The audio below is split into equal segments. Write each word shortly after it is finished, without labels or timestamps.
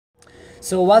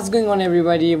So what's going on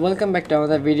everybody, welcome back to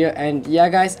another video. And yeah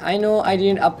guys, I know I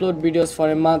didn't upload videos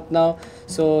for a month now,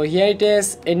 so here it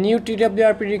is, a new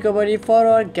TWRP recovery for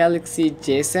our Galaxy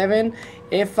J7,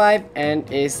 A5 and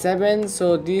A7.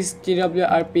 So this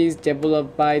TWRP is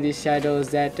developed by the Shadows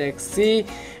ZXC,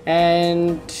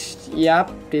 and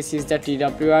yep, this is the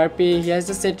TWRP. Here's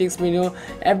the settings menu.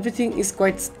 Everything is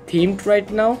quite themed right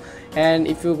now, and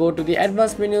if you go to the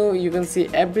advanced menu you can see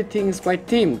everything is quite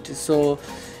themed. So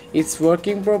it's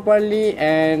working properly,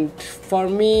 and for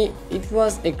me it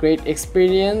was a great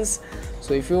experience.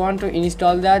 So if you want to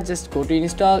install that, just go to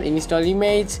install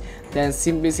image, then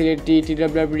simply select the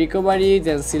TWRP recovery,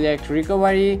 then select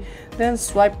recovery, then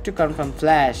swipe to confirm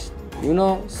flash,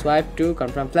 swipe to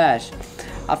confirm flash.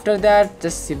 After that,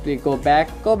 just simply go back,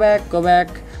 go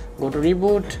to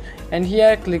reboot, and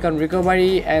here click on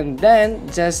recovery, and then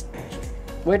just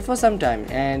wait for some time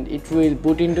and it will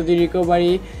boot into the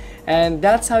recovery. And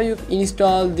that's how you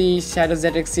install the Shadows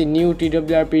ZXC new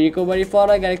TWRP recovery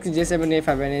for a Galaxy J7, A5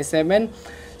 and A7.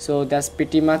 So that's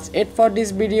pretty much it for this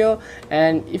video.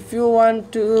 And if you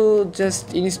want to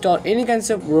just install any kinds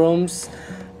of ROMs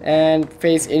and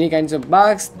face any kinds of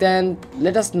bugs, then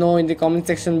let us know in the comment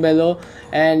section below,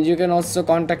 and you can also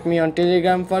contact me on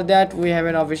Telegram for that. We have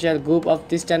an official group of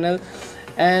this channel.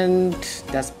 And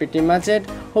that's pretty much it.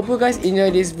 Hope you guys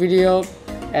enjoyed this video,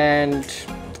 and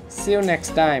see you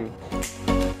next time.